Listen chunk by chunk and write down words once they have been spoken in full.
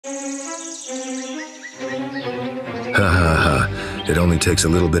Ha ha ha. It only takes a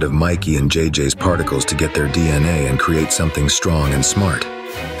little bit of Mikey and JJ's particles to get their DNA and create something strong and smart.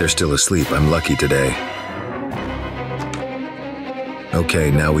 They're still asleep. I'm lucky today. Okay,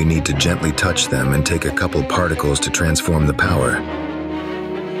 now we need to gently touch them and take a couple particles to transform the power.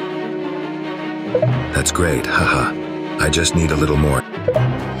 That's great, haha. I just need a little more.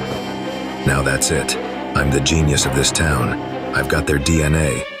 Now that's it. I'm the genius of this town. I've got their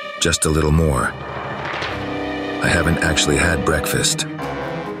DNA. Just a little more. I haven't actually had breakfast.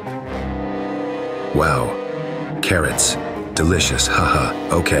 Wow. Carrots. Delicious, haha.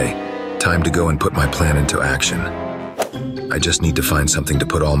 Okay, time to go and put my plan into action. I just need to find something to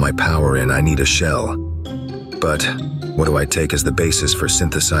put all my power in. I need a shell. But what do I take as the basis for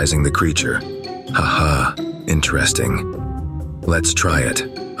synthesizing the creature? Haha, interesting. Let's try it.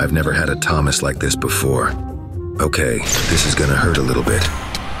 I've never had a Thomas like this before. Okay, this is gonna hurt a little bit.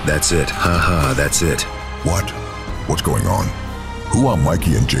 That's it, haha, that's it. What? What's going on? Who are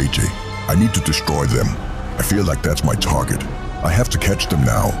Mikey and JJ? I need to destroy them. I feel like that's my target. I have to catch them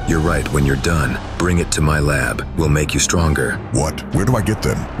now. You're right, when you're done, bring it to my lab. We'll make you stronger. What? Where do I get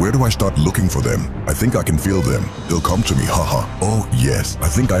them? Where do I start looking for them? I think I can feel them. They'll come to me, haha. Oh, yes, I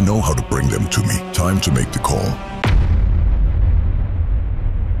think I know how to bring them to me. Time to make the call.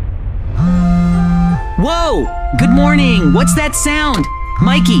 Whoa! Good morning! What's that sound?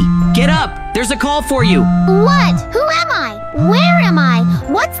 Mikey, get up! There's a call for you! What? Who am I? Where am I?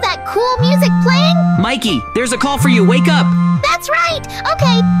 What's that cool music playing? Mikey, there's a call for you! Wake up! That's right!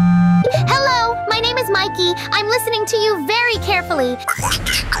 Okay. Hello, my name is Mikey. I'm listening to you very carefully. I must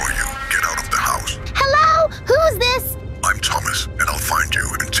destroy you. Get out of the house. Hello? Who's this? I'm Thomas, and I'll find you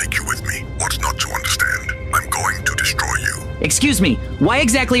and take you with me. What's not to understand? I'm going to destroy you. Excuse me, why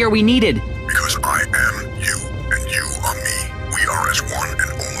exactly are we needed? Because I am you, and you are me. We are as one,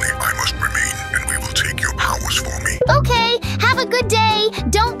 and only I must remain, and we will take your powers for me. Okay, have a good day.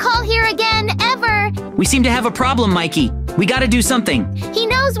 Don't call here again, ever. We seem to have a problem, Mikey. We gotta do something. He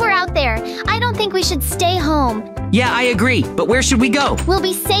knows we're out there. I don't think we should stay home. Yeah, I agree, but where should we go? We'll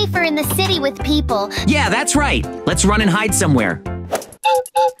be safer in the city with people. Yeah, that's right. Let's run and hide somewhere.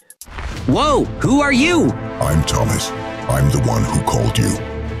 Whoa, who are you? I'm Thomas. I'm the one who called you.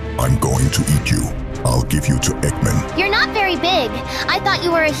 I'm going to eat you. I'll give you to Eggman. You're not very big. I thought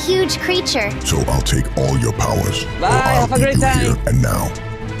you were a huge creature. So I'll take all your powers. Bye, I'll have a great eat you time. here and now.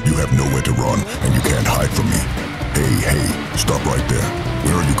 You have nowhere to run, and you can't hide from me. Hey, stop right there.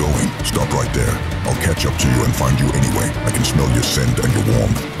 Where are you going? Stop right there. I'll catch up to you and find you anyway. I can smell your scent and your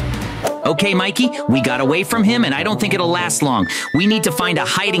warmth. Okay, Mikey, we got away from him and I don't think it'll last long. We need to find a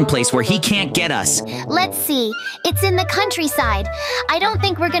hiding place where he can't get us. Let's see. It's in the countryside. I don't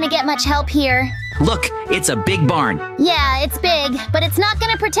think we're gonna get much help here. Look, it's a big barn. Yeah, it's big, but it's not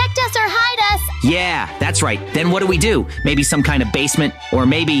gonna protect us or hide us. Yeah, that's right. Then what do? Maybe some kind of basement, or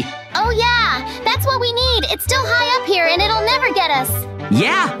maybe... Oh yeah, that's what we need. It's still high up here and it'll never get us.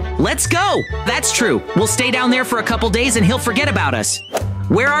 Yeah, let's go. That's true. We'll stay down there for a couple days and he'll forget about us.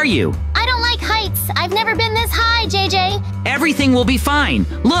 Where are you? I don't like heights. I've never been this high, JJ. Everything will be fine.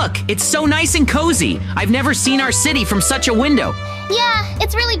 Look, it's so nice and cozy. I've never seen our city from such a window. Yeah,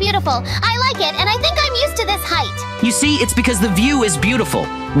 it's really beautiful. I like it, and I think I'm used to this height. You see, it's because the view is beautiful.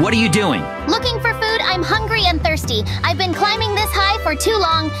 What are you doing? Looking for food. I'm hungry and thirsty. I've been climbing this high for too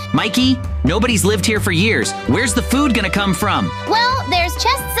long. Mikey, nobody's lived here for years. Where's the food gonna come from? Well, there's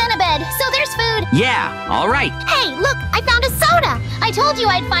chests and a bed, so there's food. Yeah, all right. Hey, look, I found a soda. I told you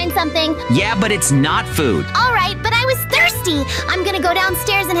I'd find something. Yeah, but it's not food. All right, but I was thirsty. I'm gonna go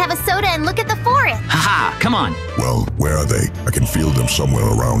downstairs and have a soda and look at the forest. Haha, come on. Well, where are they? I can feel them somewhere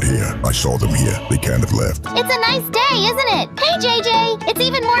around here. I saw them here. They can't have left. It's a nice day, isn't it? Hey, JJ, it's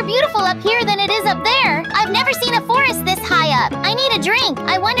even more beautiful up here than it is up there. I've never seen a forest this high up. I need a drink.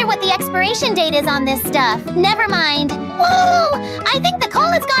 I wonder what the expiration date is on this stuff. Never mind. Whoa! I think the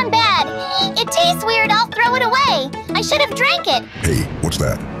cola's gone bad. It tastes weird. I'll throw it away. I should have drank it. Hey, what's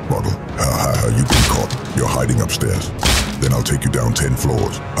that? Bottle. You've been caught. You're hiding upstairs. Then I'll take you down 10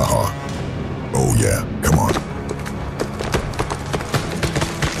 floors. Oh yeah, come on.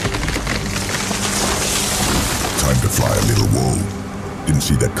 Time to fly a little. Whoa. Didn't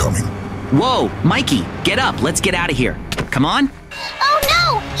see that coming. Whoa, Mikey, get up. Let's get out of here. Come on. Oh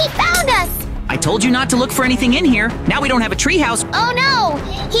no! He found us! I told you not to look for anything in here. Now we don't have a treehouse. Oh no!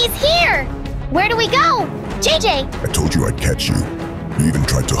 He's here! Where do we go? JJ! I told you I'd catch you. You even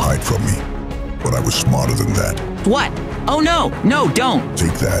tried to hide from me. But I was smarter than that. What? Oh no, don't.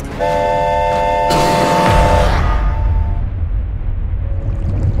 Take that.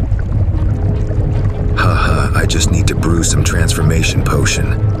 Haha, I just need to brew some transformation potion.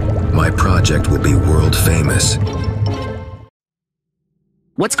 My project will be world famous.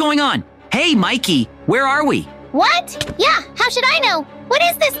 What's going on? Hey, Mikey, where are we? What? Yeah, how should I know? What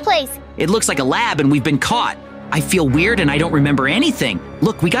is this place? It looks like a lab and we've been caught. I feel weird and I don't remember anything.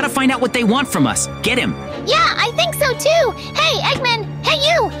 Look, we gotta find out what they want from us. Get him. Yeah, I think so too. Hey, Eggman. Hey,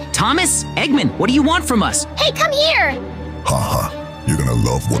 you. Thomas? Eggman, what do you want from us? Hey, come here. Haha, you're gonna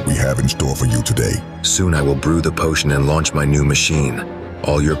love what we have in store for you today. Soon I will brew the potion and launch my new machine.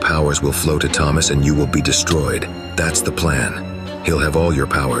 All your powers will flow to Thomas and you will be destroyed. That's the plan. He'll have all your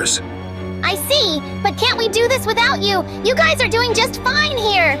powers. I see, but can't we do this without you? You guys are doing just fine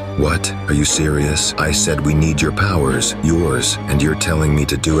here. What? Are you serious? I said we need your powers, yours, and you're telling me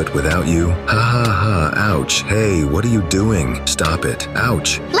to do it without you? Ha ha ha, ouch. Hey, what are you doing? Stop it.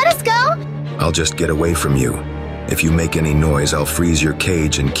 Ouch. Let us go. I'll just get away from you. If you make any noise, I'll freeze your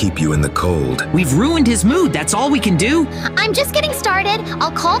cage and keep you in the cold. We've ruined his mood, that's all we can do. I'm just getting started.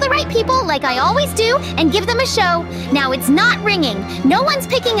 I'll call the right people like I always do and give them a show. Now it's not ringing. No one's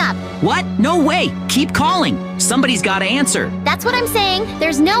picking up. What? No way. Keep calling. Somebody's gotta answer. That's what I'm saying.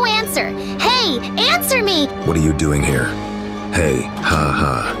 There's no answer. Hey, answer me. What are you doing here? Hey, ha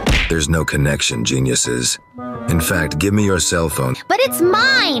ha. There's no connection, geniuses. In fact, give me your cell phone. But it's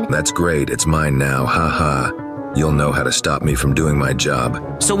mine. That's great. It's mine now. Ha ha. You'll know how to stop me from doing my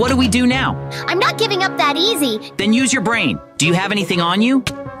job. So what do we do now? I'm not giving up that easy. Then use your brain. Do you have anything on you?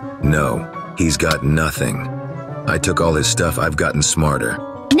 No, he's got nothing. I took all his stuff. I've gotten smarter.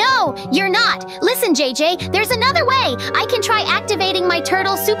 No, you're not. Listen, JJ, there's another way. I can try activating my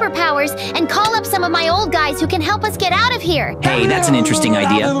turtle superpowers and call up some of my old guys who can help us get out of here. Hey, that's an interesting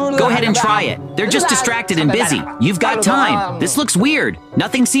idea. Go ahead and try it. They're just distracted and busy. You've got time. This looks weird.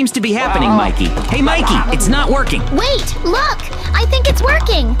 Nothing seems to be happening, Mikey. Hey, Mikey, it's not working. Wait, look. I think it's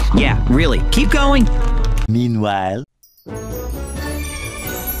working. Yeah, really. Keep going. Meanwhile...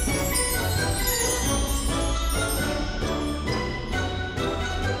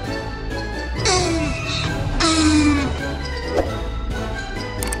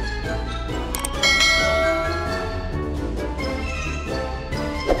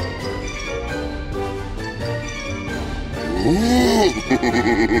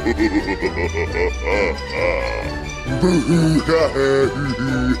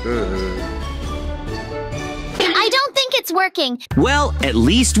 I don't think it's working. Well, at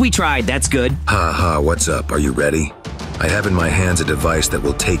least we tried. That's good. Ha ha, what's up? Are you ready? I have in my hands a device that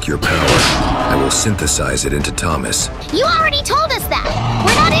will take your power. I will synthesize it into Thomas. You already told us that.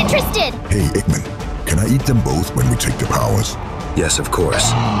 We're not interested. Hey, Eggman, can I eat them both when we take the powers? Yes, of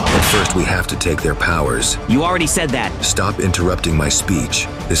course. But first we have to take their powers. You already said that. Stop interrupting my speech.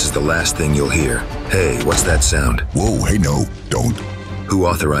 This is the last thing you'll hear. Hey, what's that sound? Whoa, hey, no, don't. Who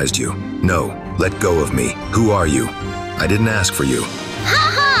authorized you? No, let go of me. Who are you? I didn't ask for you.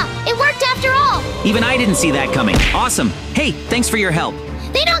 Ha ha! It worked after all. Even I didn't see that coming. Awesome. Hey, thanks for your help.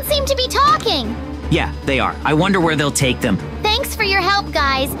 They don't seem to be talking. Yeah, they are. I wonder where they'll take them. Thanks for your help,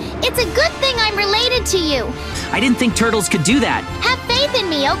 guys. It's a good thing I'm related to you. I didn't think turtles could do that. Have faith in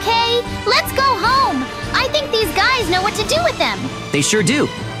me, okay? Let's go home. I think these guys know what to do with them. They sure do.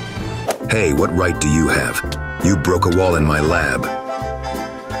 Hey, what right do you have? You broke a wall in my lab.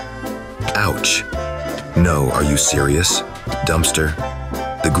 Ouch. No, are you serious? Dumpster?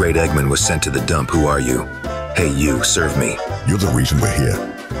 The great Eggman was sent to the dump. Who are you? Hey, you, serve me. You're the reason we're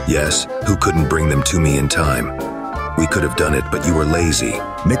here. Yes, who couldn't bring them to me in time? We could have done it, but you were lazy.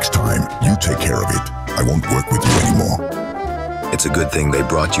 Next time, you take care of it. I won't work with you anymore. It's a good thing they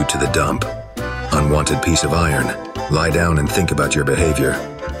brought you to the dump. Unwanted piece of iron. Lie down and think about your behavior.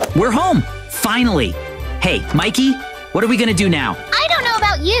 We're home! Finally! Hey, Mikey, what are we gonna do now? I don't know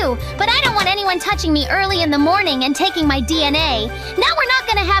about you, but I don't want anyone touching me early in the morning and taking my DNA. Now we're not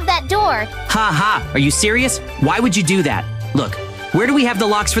gonna have that door. Ha ha! Are you serious? Why would you do that? Look, where do we have the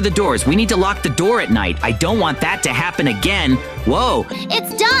locks for the doors? We need to lock the door at night. I don't want that to happen again. Whoa!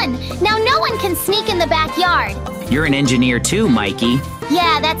 It's done! Now no one can sneak in the backyard. You're an engineer too, Mikey.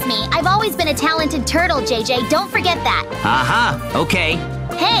 Yeah, that's me. I've always been a talented turtle, JJ. Don't forget that. Aha! Okay.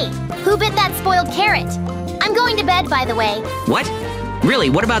 Hey, who bit that spoiled carrot? I'm going to bed, by the way. What? Really,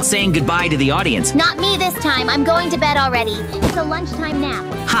 what about saying goodbye to the audience? Not me this time. I'm going to bed already. It's a lunchtime nap.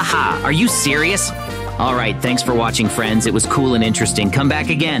 Haha, are you serious? All right, thanks for watching, friends. It was cool and interesting. Come back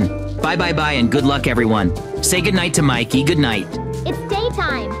again. Bye, bye, bye, and good luck, everyone. Say goodnight to Mikey. Good night. It's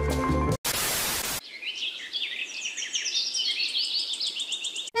daytime.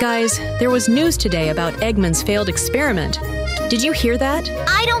 Guys, there was news today about Eggman's failed experiment. Did you hear that?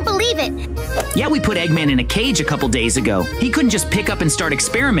 I don't believe it. Yeah, we put Eggman in a cage a couple days ago. He couldn't just pick up and start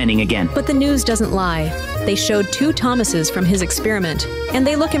experimenting again. But the news doesn't lie. They showed 2 Thomases from his experiment, and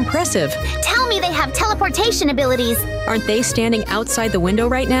they look impressive. Tell me they have teleportation abilities. Aren't they standing outside the window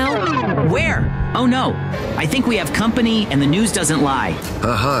right now? Where? Oh no. I think we have company and the news doesn't lie.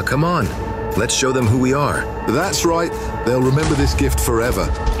 Haha, come on. Let's show them who we are. That's right. They'll remember this gift forever.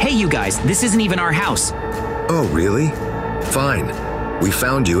 Hey you guys, this isn't even our house. Oh, really? Fine. We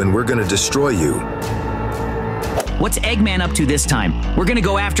found you and we're gonna destroy you. What's Eggman up to this time? We're gonna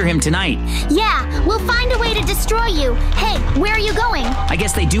go after him tonight. Yeah, we'll find a way to destroy you. Hey, where are you going? I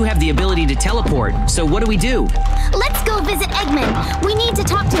guess they do have the ability to teleport, so what do? Let's go visit Eggman. We need to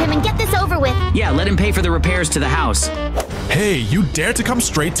talk to him and get this over with. Yeah, let him pay for the repairs to the house. Hey, you dare to come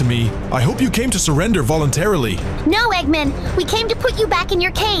straight to me? I hope you came to surrender voluntarily. No, Eggman. We came to put you back in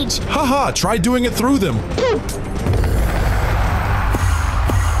your cage. Haha, try doing it through them.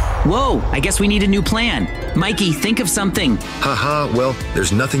 Whoa, I guess we need a new plan. Mikey, think of something. Haha, well,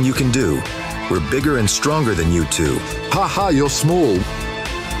 there's nothing you can do. We're bigger and stronger than you two. Haha, you're small.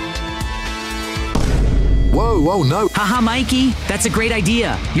 Whoa, no. Haha, Mikey, that's a great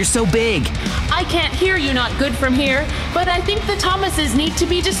idea. You're so big. I can't hear you not good from here, but I think the Thomases need to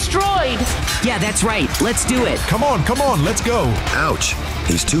be destroyed. Yeah, that's right. Let's do it. Come on, let's go. Ouch,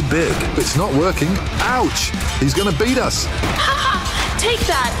 he's too big. It's not working. Ouch! He's gonna beat us. Haha, take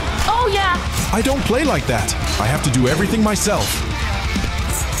that. Oh yeah. I don't play like that. I have to do everything myself.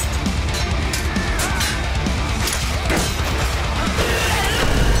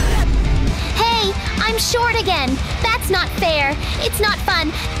 Hey, I'm short again. That's not fair. It's not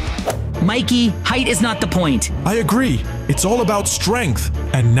fun. Mikey, height is not the point. I agree. It's all about strength.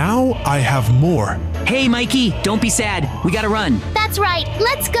 And now I have more. Hey, Mikey, don't be sad. We gotta run. That's right.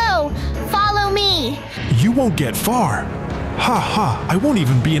 Let's go. Follow me. You won't get far. Ha, I won't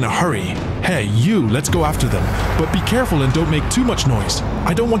even be in a hurry. Hey, you, let's go after them. But be careful and don't make too much noise.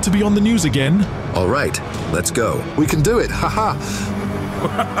 I don't want to be on the news again. All right, let's go. We can do it. Haha.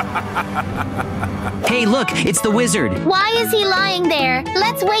 Hey, look, it's the wizard. Why is he lying there?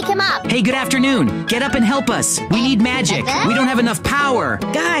 Let's wake him up. Hey, good afternoon. Get up and help us. We need magic. We don't have enough power.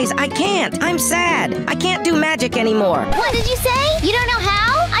 Guys, I can't. I'm sad. I can't do magic anymore. What did you say? You don't know how?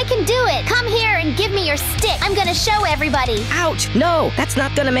 I can do it. Come here and give me your stick. I'm gonna show everybody. Ouch. No, that's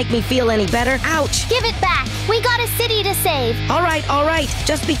not gonna make me feel any better. Ouch. Give it back. We got a city to save. All right.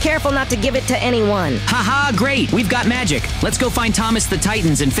 Just be careful not to give it to anyone. Haha, great. We've got magic. Let's go find Thomas the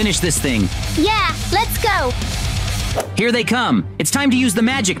Titans and finish this thing. Yeah, let's go. Here they come. It's time to use the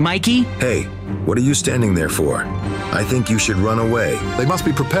magic, Mikey. Hey, what are you standing there for? I think you should run away. They must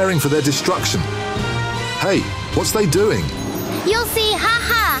be preparing for their destruction. Hey, what's they doing? You'll see, ha.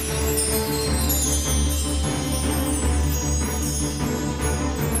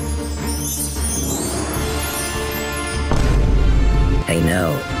 Hey,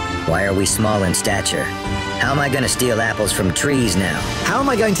 no. Why are we small in stature? How am I going to steal apples from trees now? How am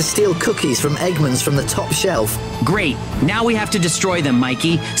I going to steal cookies from Eggman's from the top shelf? Great. Now we have to destroy them,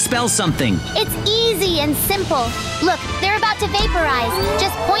 Mikey. Spell something. It's easy and simple. Look, they're about to vaporize.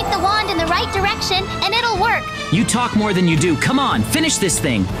 Just point the wand in the right direction and it'll work. You talk more than you do. Come on, finish this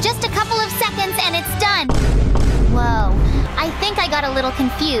thing. Just a couple of seconds and it's done. Whoa, I think I got a little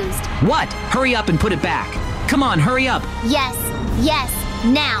confused. What? Hurry up and put it back. Come on, hurry up. Yes,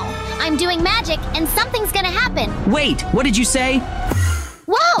 now. I'm doing magic and something's gonna happen. Wait, what did you say?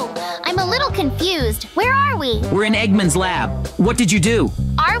 Whoa, I'm a little confused. Where are we? We're in Eggman's lab. What did you do?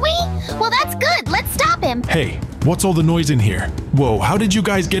 Are we? Well, that's good. Let's stop him. Hey, what's all the noise in here? Whoa, how did you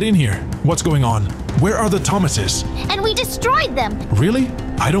guys get in here? What's going on? Where are the Thomases? And we destroyed them. Really?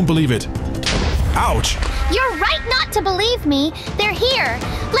 I don't believe it. Ouch! You're right not to believe me. They're here.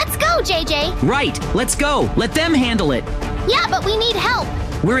 Let's go, JJ. Right, let's go. Let them handle it. Yeah, but we need help.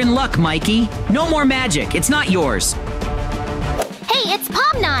 We're in luck, Mikey. No more magic. It's not yours. Hey, it's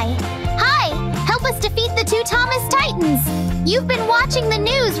Pomni. Hi, help us defeat the 2 Thomas Titans. You've been watching the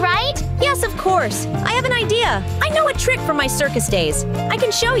news, right? Yes, of course. I have an idea. I know a trick from my circus days. I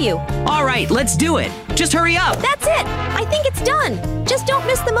can show you. All right, let's do it. Just hurry up. That's it. I think it's done. Just don't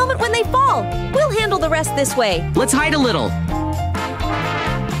miss the moment when they fall. We'll handle the rest this way. Let's hide a little.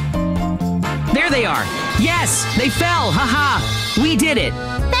 There they are. Yes, they fell. Haha. We did it.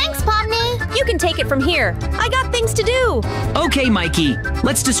 Thanks, Pomni. You can take it from here. I got things to do. Okay, Mikey.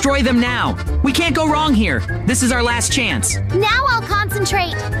 Let's destroy them now. We can't go wrong here. This is our last chance. Now I'll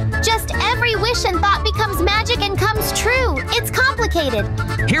concentrate. Just every wish and thought becomes magic and comes true. It's complicated.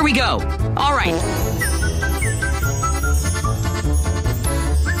 Here we go. All right.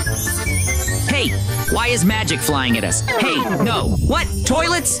 Hey, Why is magic flying at us? Hey, no. What?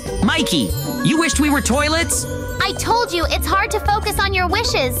 Toilets? Mikey, you wished we were toilets? I told you it's hard to focus on your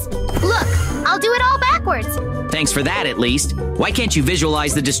wishes. Look, I'll do it all backwards. Thanks for that, at least. Why can't you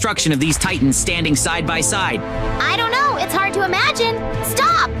visualize the destruction of these titans standing side by side? I don't know. It's hard to imagine.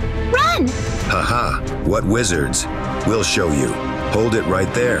 Stop! Run! Haha, what wizards? We'll show you. Hold it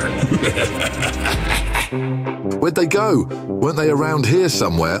right there. Where'd they go? Weren't they around here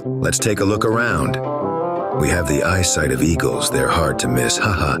somewhere? Let's take a look around. We have the eyesight of eagles. They're hard to miss.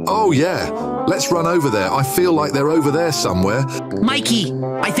 Haha. Oh, yeah. Let's run over there. I feel like they're over there somewhere. Mikey,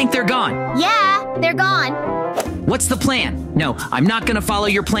 I think they're gone. Yeah, they're gone. What's the plan? No, I'm not gonna follow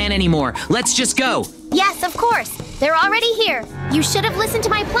your plan anymore. Let's just go. Yes, of course. They're already here. You should have listened to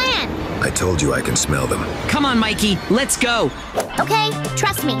my plan. I told you I can smell them. Come on, Mikey, let's go. Okay,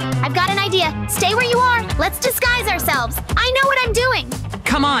 trust me. I've got an idea. Stay where you are. Let's disguise ourselves. I know what I'm doing.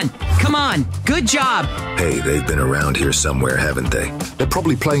 Come on, come on. Good job. Hey, they've been around here somewhere, haven't they? They're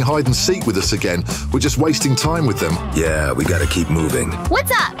probably playing hide and seek with us again. We're just wasting time with them. Yeah, we gotta keep moving.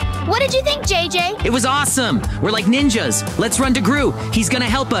 What's up? What did you think, JJ? It was awesome. We're like ninjas. Let's run to Gru. He's gonna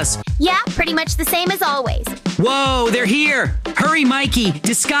help us. Yeah, pretty much the same as always. Whoa, they're here. Hurry, Mikey.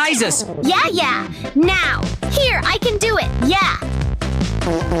 Disguise us. Yeah. Now. Here, I can do it. Yeah.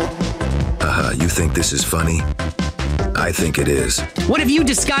 You think this is funny? I think it is. What have you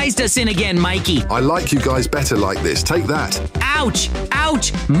disguised us in again, Mikey? I like you guys better like this. Take that. Ouch!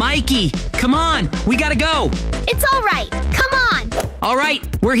 Ouch! Mikey, come on. We gotta go. It's all right. Come on. All right,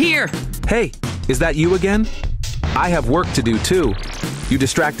 we're here. Hey, is that you again? I have work to do too. You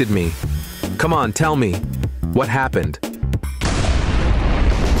distracted me. Come on, tell me. What happened?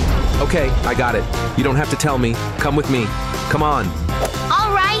 Okay, I got it. You don't have to tell me. Come with me. Come on.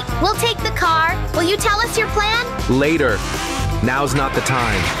 All right, we'll take the car. Will you tell us your plan? Later. Now's not the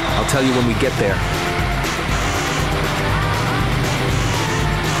time. I'll tell you when we get there.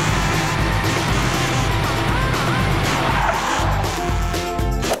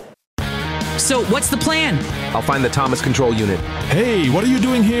 So, what's the plan? I'll find the Thomas control unit. Hey, what are you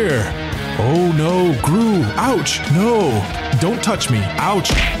doing here? Oh no, Gru, ouch, no. Don't touch me,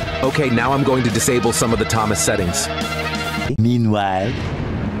 ouch. Okay, now I'm going to disable some of the Thomas settings. Meanwhile...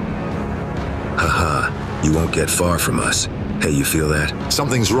 Haha, you won't get far from us. Hey, you feel that?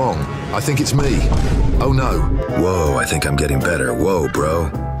 Something's wrong. I think it's me. Oh no. Whoa, I think I'm getting better. Whoa, bro.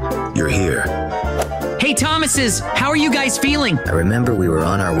 You're here. Hey, Thomases, how are you guys feeling? I remember we were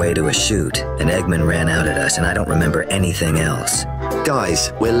on our way to a shoot, and Eggman ran out at us, and I don't remember anything else.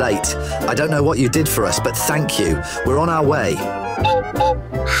 Guys, we're late. I don't know what you did for us, but thank you. We're on our way.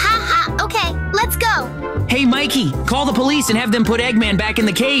 Ha. Okay, let's go. Hey, Mikey, call the police and have them put Eggman back in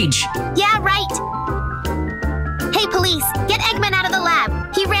the cage. Yeah, right. Hey, police, get Eggman out of the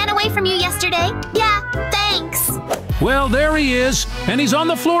lab. He ran away from you yesterday. Yeah, thanks. Well, there he is, and he's on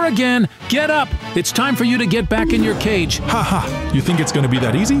the floor again. Get up. It's time for you to get back in your cage. Haha, you think it's gonna be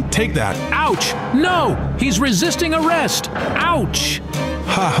that easy? Take that. Ouch! No! He's resisting arrest. Ouch!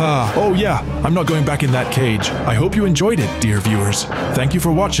 Haha, oh yeah, I'm not going back in that cage. I hope you enjoyed it, dear viewers. Thank you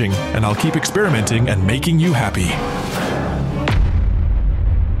for watching, and I'll keep experimenting and making you happy.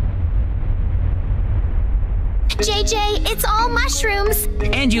 JJ, it's all mushrooms.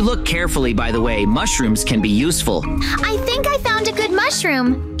 And you look carefully, by the way. Mushrooms can be useful. I think I found a good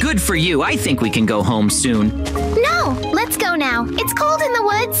mushroom. Good for you. I think we can go home soon. No, let's go now. It's cold in the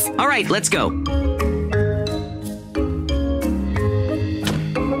woods. All right, let's go.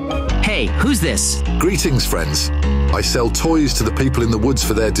 Hey, who's this? Greetings, friends. I sell toys to the people in the woods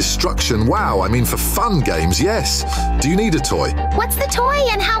for their destruction. Wow, I mean for fun games, yes. Do you need a toy? What's the toy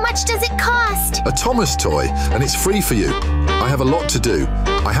and how much does it cost? A Thomas toy, and it's free for you. I have a lot to do.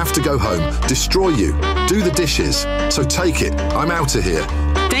 I have to go home, destroy you, do the dishes. So take it. I'm out of here.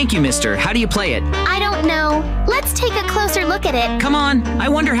 Thank you, mister. How do you play it? I don't know. Let's take a closer look at it. Come on. I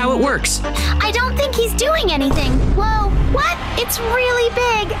wonder how it works. I don't think he's doing anything. Whoa, what? It's really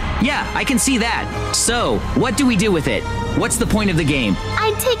big. Yeah, I can see that. So, what do we do with it? What's the point of the game?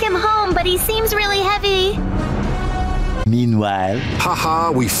 I'd take him home, but he seems really heavy. Meanwhile...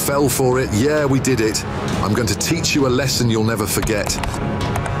 Haha, we fell for it. Yeah, we did it. I'm going to teach you a lesson you'll never forget.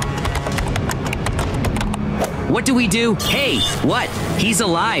 What do we do? Hey, what? He's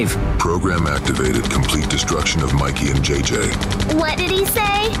alive. Program activated. Complete destruction of Mikey and JJ. What did he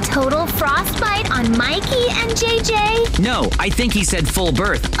say? Total frostbite on Mikey and JJ? No, I think he said full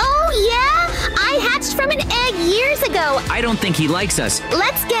birth. Oh, yeah? I hatched from an egg years ago. I don't think he likes us.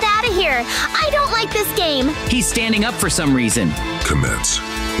 Let's get out of here. I don't like this game. He's standing up for some reason. Commence.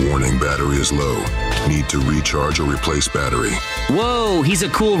 Warning, battery is low. Need to recharge or replace battery. Whoa, he's a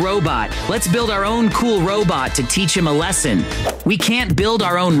cool robot. Let's build our own cool robot to teach him a lesson. We can't build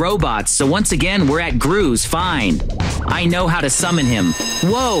our own robots, so once again, we're at Gru's. Fine. I know how to summon him.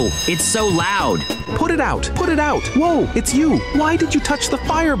 Whoa, it's so loud. Put it out. Put it out. Whoa, it's you. Why did you touch the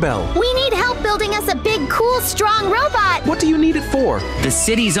fire bell? We need help building us a big, cool, strong robot. What do you need it for? The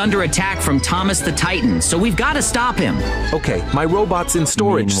city's under attack from Thomas the Titan, so we've got to stop him. Okay, my robot's in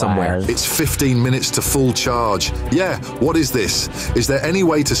storage somewhere. It's 15 minutes to full charge. Yeah, what is this? Is there any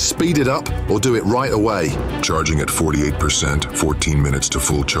way to speed it up or do it right away? Charging at 48%, 14 minutes to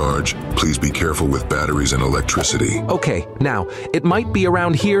full charge. Please be careful with batteries and electricity. Okay, now, it might be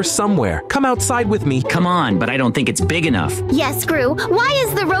around here somewhere. Come outside with me. Come on, but I don't think it's big enough. Yes, Gru. Why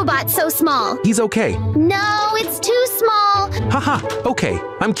is the robot so small? He's okay. No, it's too small. Haha, okay,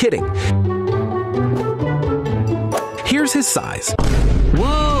 I'm kidding. Here's his size.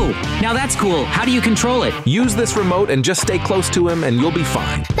 Whoa, now that's cool. How do you control it? Use this remote and just stay close to him and you'll be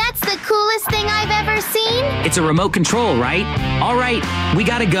fine. That's the coolest thing I've ever seen. It's a remote control, right? All right, we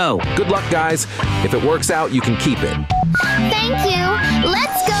gotta go. Good luck, guys. If it works out, you can keep it. Thank you.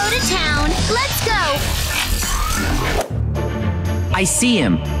 Let's go to town. Let's go. I see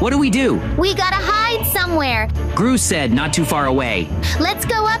him. What do? We gotta hide somewhere. Gru said not too far away. Let's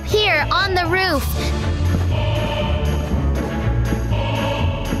go up here on the roof.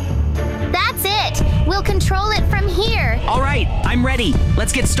 That's it. We'll control it from here. All right, I'm ready.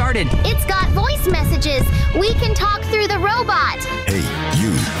 Let's get started. It's got voice messages. We can talk through the robot. Hey,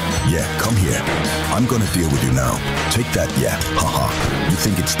 you. Yeah, come here. I'm gonna deal with you now. Take that, yeah. Haha. You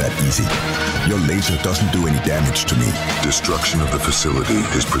think it's that easy? Your laser doesn't do any damage to me. Destruction of the facility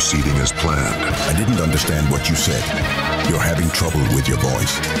is proceeding as planned. I didn't understand what you said. You're having trouble with your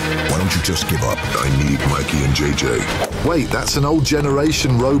voice. Why don't you just give up? I need Mikey and JJ. Wait, that's an old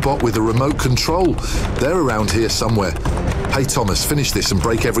generation robot with a remote control. They're around here somewhere. Hey, Thomas, finish this and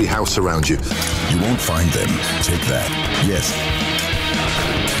break every house around you. You won't find them. Take that. Yes.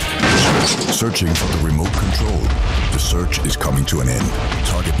 Searching for the remote control. The search is coming to an end.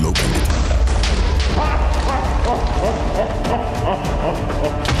 Target located.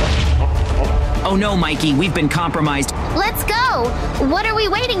 Oh no, Mikey, we've been compromised. Let's go. What are we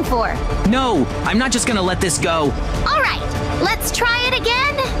waiting for? No, I'm not just gonna let this go. All right, let's try it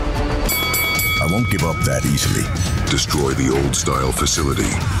again. I won't give up that easily. Destroy the old-style facility.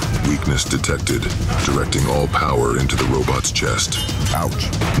 Weakness detected. Directing all power into the robot's chest. Ouch.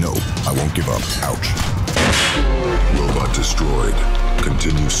 No, I won't give up. Ouch. Robot destroyed.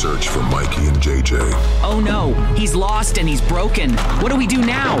 Continue search for Mikey and JJ. Oh no, he's lost and he's broken. What do we do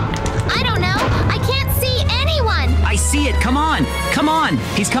now? I don't know. I can't see anyone. I see it. Come on. Come on.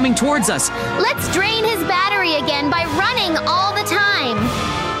 He's coming towards us. Let's drain his battery again by running all the time.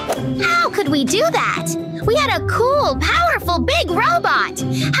 How could we do that? We had a cool, powerful, big robot.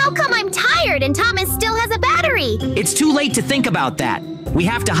 How come I'm tired and Thomas still has a battery? It's too late to think about that. We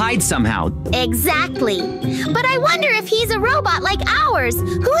have to hide somehow. Exactly. But I wonder if he's a robot like ours.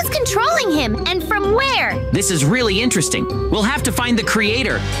 Who's controlling him and from where? This is really interesting. We'll have to find the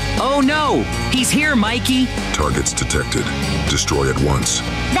creator. Oh no, he's here, Mikey. Targets detected. Destroy at once.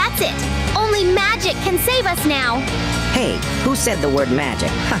 That's it. Only magic can save us now. Hey, who said the word magic?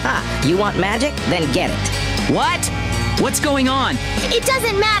 Haha, you want magic? Then get it. What? What's going on? It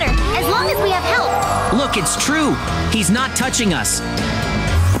doesn't matter, as long as we have help. Look, it's true. He's not touching us.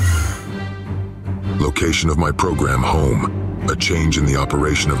 Location of my program home. A change in the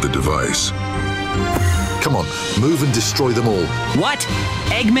operation of the device. Come on, move and destroy them all. What?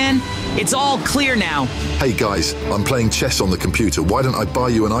 Eggman? It's all clear now. Hey guys, I'm playing chess on the computer. Why don't I buy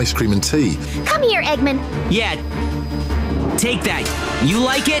you an ice cream and tea? Come here, Eggman. Yeah. Take that. You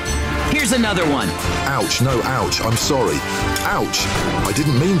like it? Here's another one. Ouch, no, ouch. I'm sorry. Ouch. I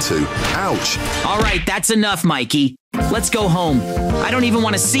didn't mean to. Ouch. All right, that's enough, Mikey. Let's go home. I don't even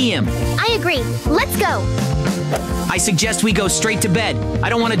want to see him. I agree. Let's go. I suggest we go straight to bed. I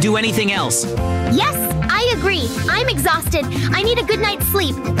don't want to do anything else. Yes, I agree. I'm exhausted. I need a good night's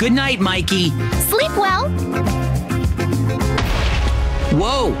sleep. Good night, Mikey. Sleep well.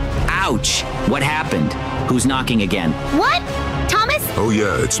 Whoa. Ouch. What happened? Who's knocking again? What? Thomas? Oh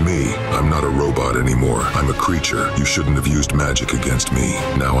yeah, it's me. I'm not a robot anymore. I'm a creature. You shouldn't have used magic against me.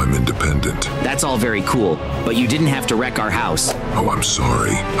 Now I'm independent. That's all very cool, but you didn't have to wreck our house. Oh, I'm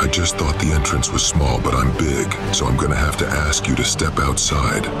sorry. I just thought the entrance was small, but I'm big. So I'm gonna have to ask you to step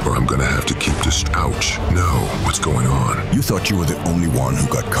outside, or I'm gonna have to keep this. Ouch. No, what's going on? You thought you were the only one who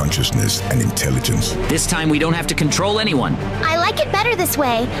got consciousness and intelligence. This time we don't have to control anyone. I like it better this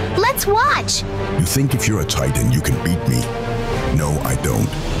way. Let's watch. You think if you're a Titan, you can beat me? No, I don't.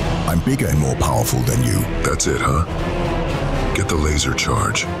 I'm bigger and more powerful than you. That's it, huh? Get the laser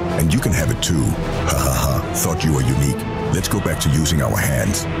charge. And you can have it too. Ha ha ha. Thought you were unique. Let's go back to using our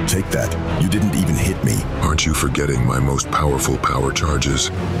hands. Take that. You didn't even hit me. Aren't you forgetting my most powerful power charges?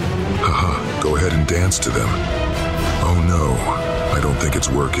 Haha, go ahead and dance to them. Oh no, I don't think it's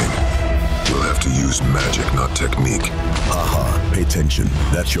working. We'll have to use magic, not technique. Haha, pay attention.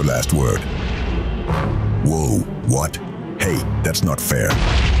 That's your last word. Whoa, what? Hey, that's not fair.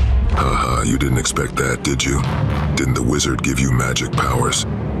 Haha, you didn't expect that, did you? Didn't the wizard give you magic powers?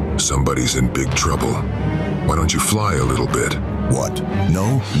 Somebody's in big trouble. Why don't you fly a little bit? What?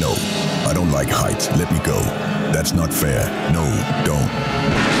 No. I don't like heights. Let me go. That's not fair. No, don't.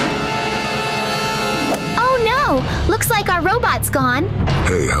 Oh no! Looks like our robot's gone.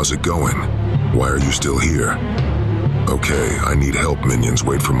 Hey, how's it going? Why are you still here? Okay, I need help, minions.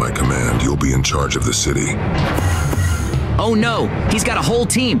 Wait for my command. You'll be in charge of the city. Oh no, he's got a whole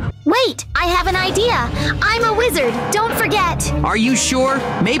team. Wait, I have an idea. I'm a wizard, don't forget. Are you sure?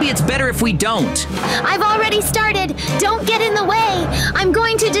 Maybe it's better if we don't. I've already started. Don't get in the way. I'm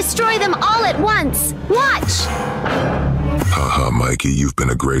going to destroy them all at once. Watch. Haha, Mikey, you've been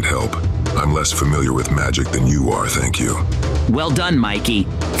a great help. I'm less familiar with magic than you are, thank you. Well done, Mikey.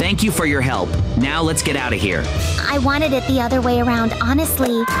 Thank you for your help. Now let's get out of here. I wanted it the other way around,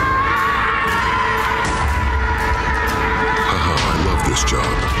 honestly. I love this job.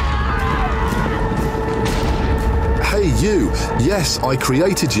 Hey, you! Yes, I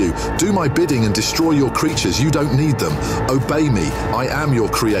created you. Do my bidding and destroy your creatures. You don't need them. Obey me. I am your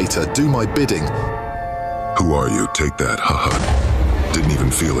creator. Do my bidding. Who are you? Take that, haha. Didn't even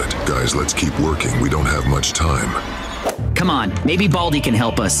feel it. Guys, let's keep working. We don't have much time. Come on, maybe Baldy can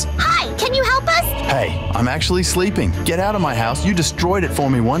help us. Hi, can you help us? Hey, I'm actually sleeping. Get out of my house. You destroyed it for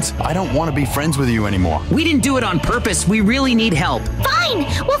me once. I don't want to be friends with you anymore. We didn't do it on purpose. We really need help. Fine,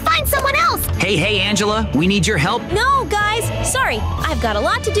 we'll find someone else. Hey, Angela, we need your help. No, guys, sorry. I've got a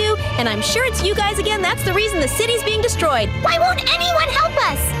lot to do, and I'm sure it's you guys again. That's the reason the city's being destroyed. Why won't anyone help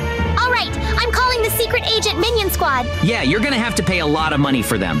us? All right, I'm calling the secret agent minion squad. Yeah, you're gonna have to pay a lot of money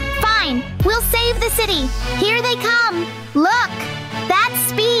for them. Fine, we'll save the city. Here they come. Look, that's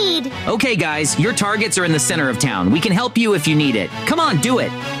speed. Okay, guys, your targets are in the center of town. We can help you if you need it. Come on, do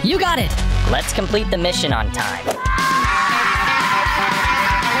it. You got it. Let's complete the mission on time.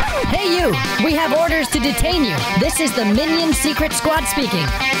 Hey, you! We have orders to detain you. This is the Minion Secret Squad speaking.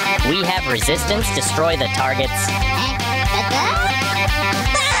 We have resistance. Destroy the targets.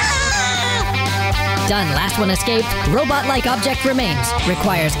 Done. Last one escaped. Robot-like object remains.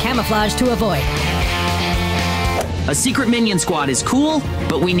 Requires camouflage to avoid. A secret minion squad is cool,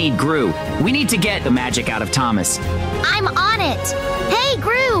 but we need Gru. We need to get the magic out of Thomas. I'm on it. Hey,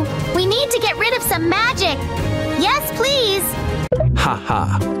 Gru, we need to get rid of some magic. Yes, please.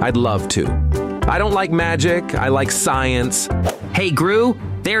 Haha, I'd love to. I don't like magic, I like science. Hey, Gru,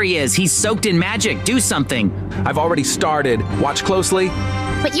 there he is. He's soaked in magic. Do something. I've already started. Watch closely.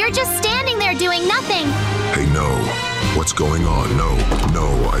 But you're just standing there doing nothing. Hey, no. What's going on? No,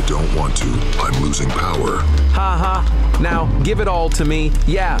 I don't want to. I'm losing power. Haha. Now, give it all to me.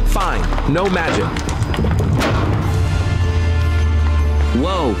 Yeah, fine. No magic.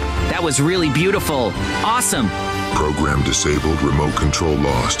 Whoa, that was really beautiful. Awesome. Program disabled, remote control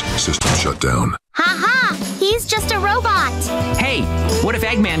lost, system shut down. Ha! He's just a robot. Hey, what if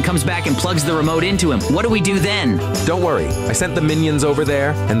Eggman comes back and plugs the remote into him? What do we do then? Don't worry, I sent the minions over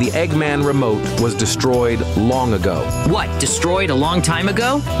there, and the Eggman remote was destroyed long ago. What, destroyed a long time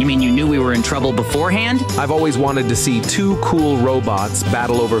ago? You mean you knew we were in trouble beforehand? I've always wanted to see two cool robots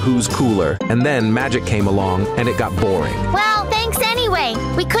battle over who's cooler, and then magic came along, and it got boring. Well, thanks anyway.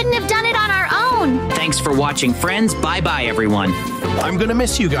 We couldn't have done it on our own. Thanks for watching, friends. Bye-bye, everyone. I'm gonna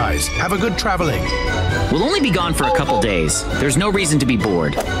miss you guys. Have a good traveling. We'll only be gone for a couple days. There's no reason to be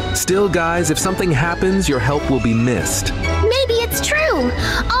bored. Still, guys, if something happens, your help will be missed. Maybe it's true.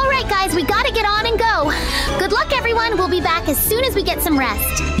 All right, guys, we gotta get on and go. Good luck, everyone. We'll be back as soon as we get some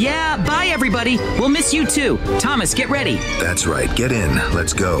rest. Yeah, bye, everybody. We'll miss you, too. Thomas, get ready. That's right. Get in.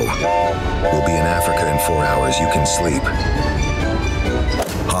 Let's go. We'll be in Africa in 4 hours. You can sleep.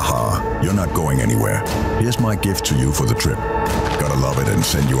 Haha, you're not going anywhere. Here's my gift to you for the trip. Gotta love it and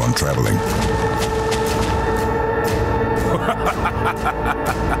send you on traveling.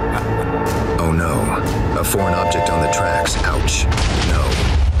 Oh no, a foreign object on the tracks. Ouch. No.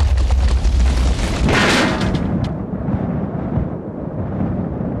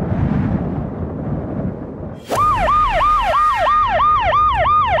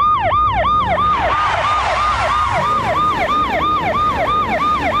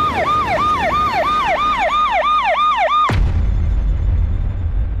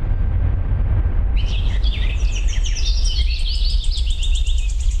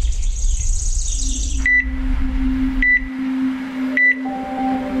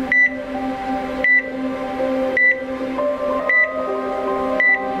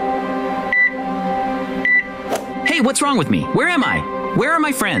 What's wrong with me? Where am I? Where are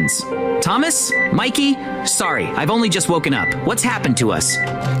my friends? Thomas? Mikey? Sorry, I've only just woken up. What's happened to us?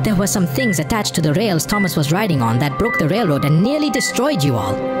 There were some things attached to the rails Thomas was riding on that broke the railroad and nearly destroyed you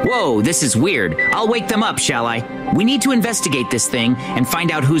all. Whoa, this is weird. I'll wake them up, shall I? We need to investigate this thing and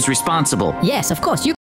find out who's responsible. Yes, of course. You